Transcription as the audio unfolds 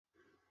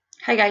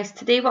Hi guys,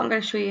 today what I'm going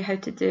to show you how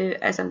to do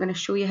is I'm going to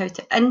show you how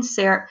to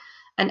insert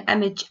an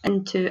image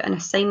into an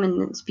assignment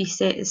that's been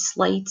set as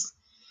slides.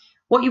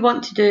 What you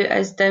want to do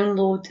is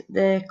download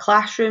the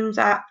Classrooms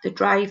app, the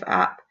Drive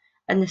app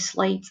and the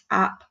Slides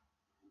app.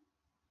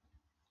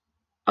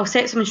 I'll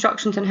set some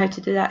instructions on how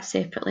to do that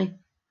separately.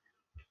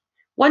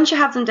 Once you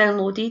have them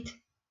downloaded,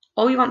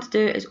 all you want to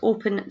do is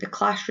open the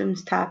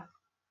Classrooms tab.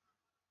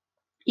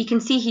 You can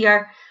see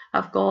here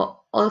I've got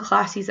all the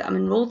classes that I'm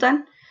enrolled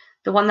in.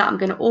 The one that I'm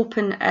going to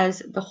open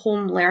is the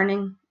Home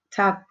Learning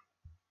tab.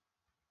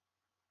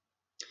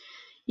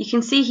 You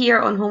can see here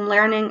on Home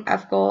Learning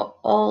I've got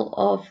all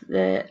of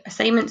the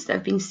assignments that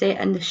have been set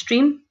in the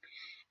stream.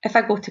 If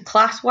I go to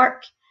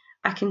Classwork,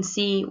 I can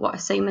see what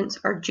assignments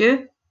are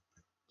due.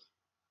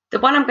 The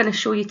one I'm going to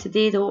show you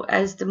today though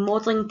is the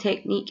Modelling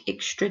Technique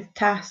Extrude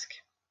task.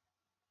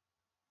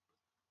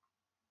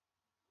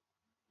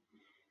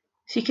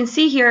 So you can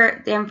see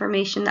here the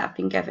information that I've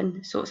been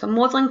given. So it's a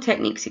Modelling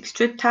Techniques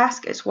Extrude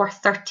task. It's worth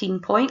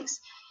 13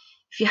 points.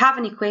 If you have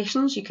any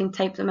questions, you can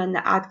type them in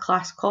the Add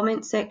Class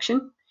Comments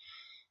section.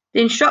 The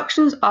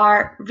instructions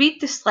are: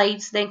 read the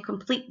slides, then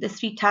complete the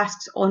 3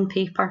 tasks on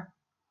paper.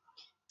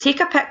 Take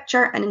a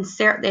picture and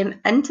insert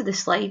them into the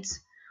slides.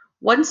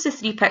 Once the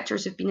 3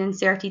 pictures have been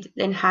inserted,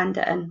 then hand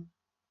it in.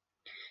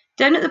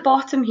 Down at the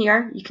bottom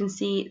here, you can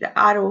see the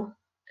arrow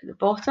at the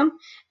bottom.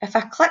 If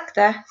I click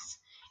this,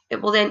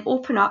 it will then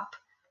open up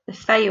the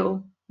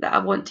file that I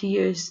want to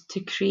use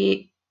to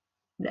create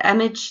the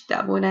image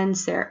that I want to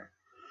insert.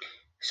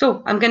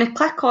 So I'm going to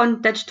click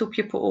on Digital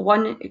Pupil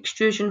 01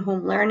 Extrusion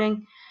Home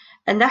Learning,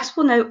 and this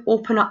will now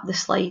open up the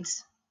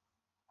slides.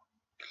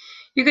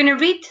 You're going to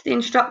read the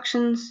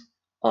instructions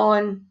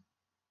on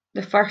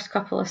the first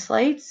couple of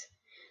slides.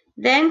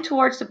 Then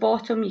towards the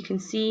bottom you can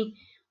see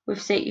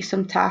we've set you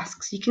some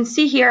tasks. You can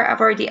see here I've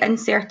already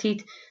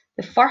inserted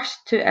the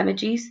first 2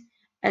 images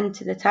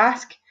into the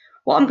task.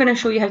 What I'm going to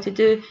show you how to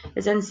do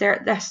is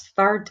insert this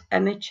 3rd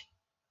image.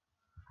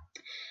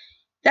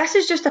 This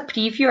is just a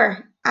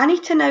previewer. I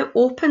need to now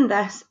open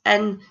this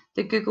in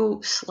the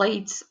Google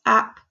Slides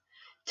app.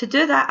 To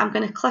do that, I'm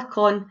going to click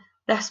on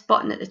this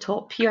button at the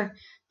top here,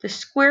 the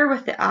square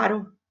with the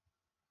arrow.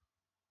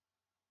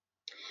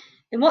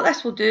 And what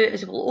this will do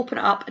is it will open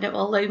it up and it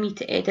will allow me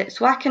to edit.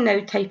 So I can now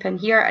type in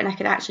here and I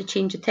can actually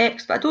change the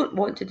text, but I don't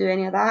want to do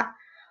any of that.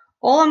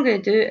 All I'm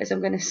going to do is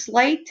I'm going to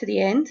slide to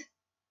the end.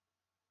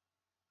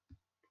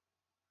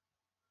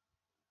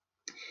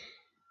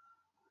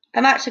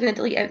 I'm actually going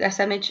to delete out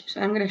this image,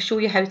 so I'm going to show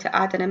you how to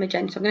add an image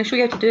in. So I'm going to show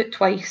you how to do it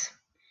twice.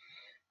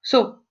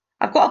 So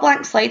I've got a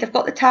blank slide, I've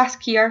got the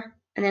task here,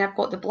 and then I've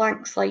got the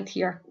blank slide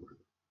here.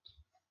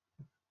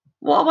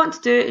 What I want to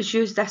do is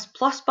use this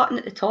plus button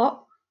at the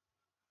top.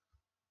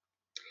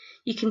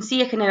 You can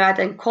see I can now add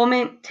in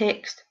comment,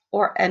 text,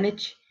 or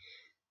image.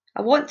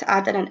 I want to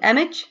add in an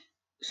image,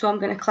 so I'm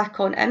going to click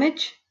on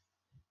image.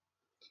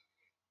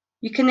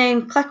 You can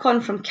then click on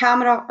from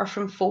camera or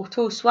from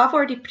photos. So I've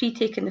already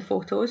pre-taken the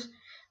photos,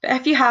 but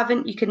if you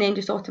haven't, you can then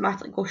just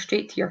automatically go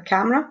straight to your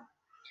camera.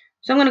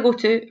 So I'm going to go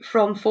to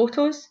from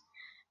photos,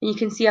 and you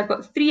can see I've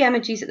got 3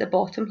 images at the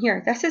bottom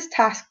here. This is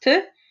task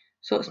 2,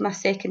 so it's my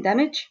 2nd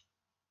image.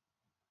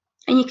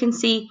 And you can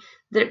see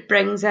that it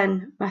brings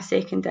in my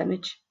 2nd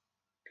image.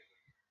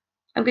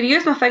 I'm going to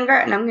use my finger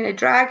and I'm going to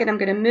drag and I'm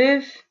going to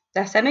move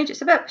this image.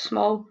 It's a bit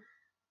small,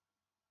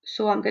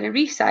 so I'm going to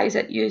resize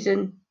it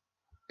using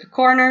the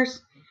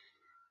corners,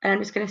 and I'm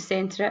just going to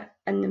centre it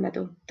in the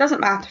middle. Doesn't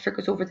matter if it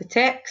goes over the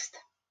text.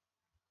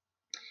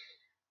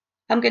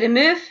 I'm going to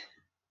move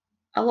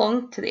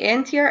along to the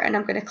end here and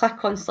I'm going to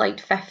click on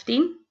slide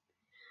 15,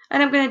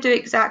 and I'm going to do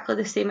exactly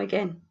the same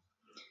again.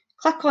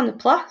 Click on the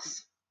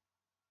plus,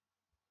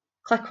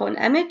 click on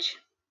image,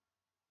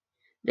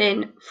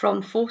 then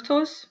from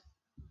photos,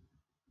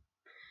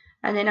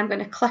 and then I'm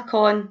going to click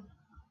on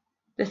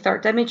the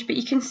 3rd image, but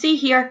you can see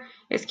here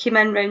it's came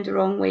in round the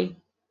wrong way.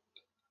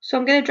 So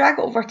I'm going to drag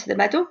it over to the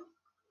middle,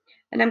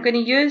 and I'm going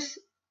to use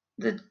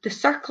the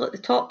circle at the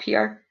top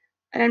here,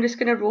 and I'm just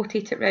going to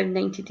rotate it around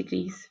 90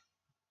 degrees.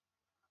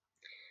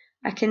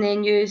 I can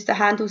then use the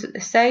handles at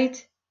the side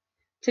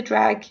to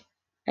drag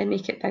and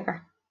make it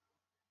bigger.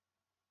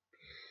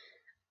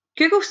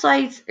 Google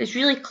Slides is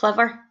really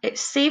clever. It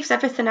saves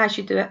everything as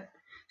you do it.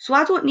 So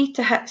I don't need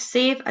to hit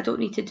save, I don't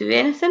need to do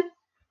anything.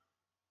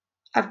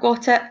 I've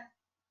got it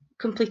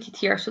completed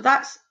here. So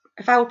that's,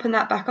 if I open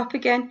that back up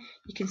again,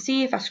 you can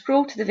see if I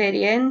scroll to the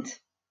very end,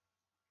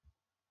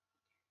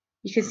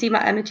 you can see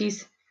my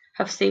images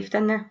have saved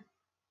in there.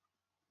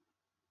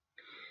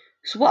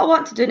 So what I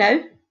want to do now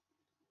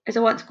is I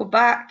want to go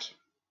back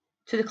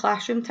to the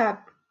Classroom tab.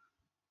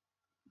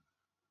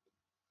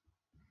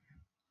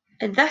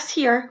 And this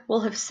here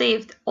will have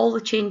saved all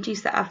the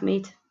changes that I've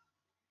made.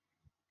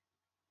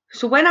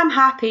 So when I'm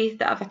happy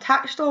that I've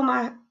attached all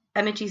my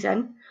images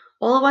in,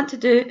 all I want to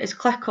do is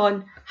click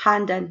on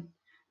Hand In.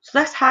 So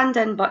this Hand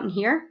In button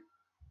here,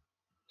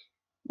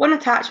 one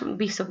attachment will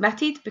be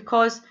submitted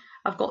because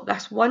I've got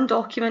this one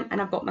document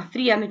and I've got my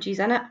 3 images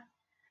in it,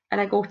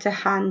 and I go to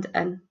Hand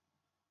In.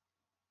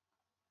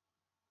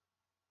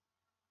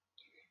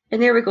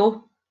 And there we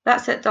go,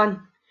 that's it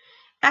done.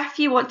 If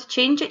you want to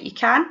change it, you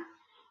can.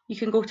 You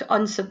can go to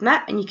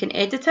unsubmit and you can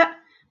edit it,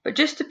 but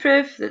just to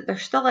prove that they're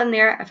still in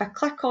there, if I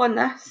click on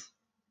this,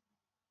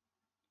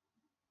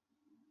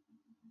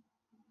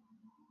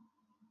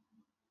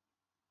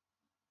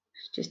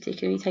 it's just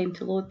taking me time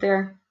to load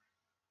there,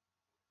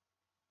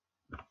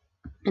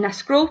 and I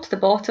scroll to the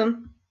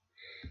bottom,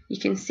 you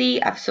can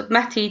see I've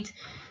submitted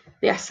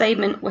the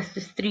assignment with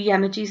the 3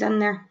 images in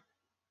there.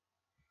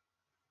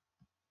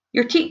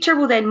 Your teacher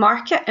will then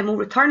mark it and will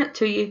return it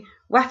to you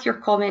with your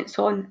comments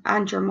on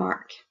and your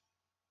mark.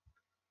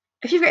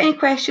 If you've got any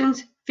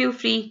questions, feel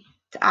free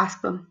to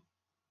ask them.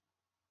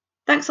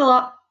 Thanks a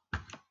lot.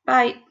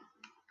 Bye.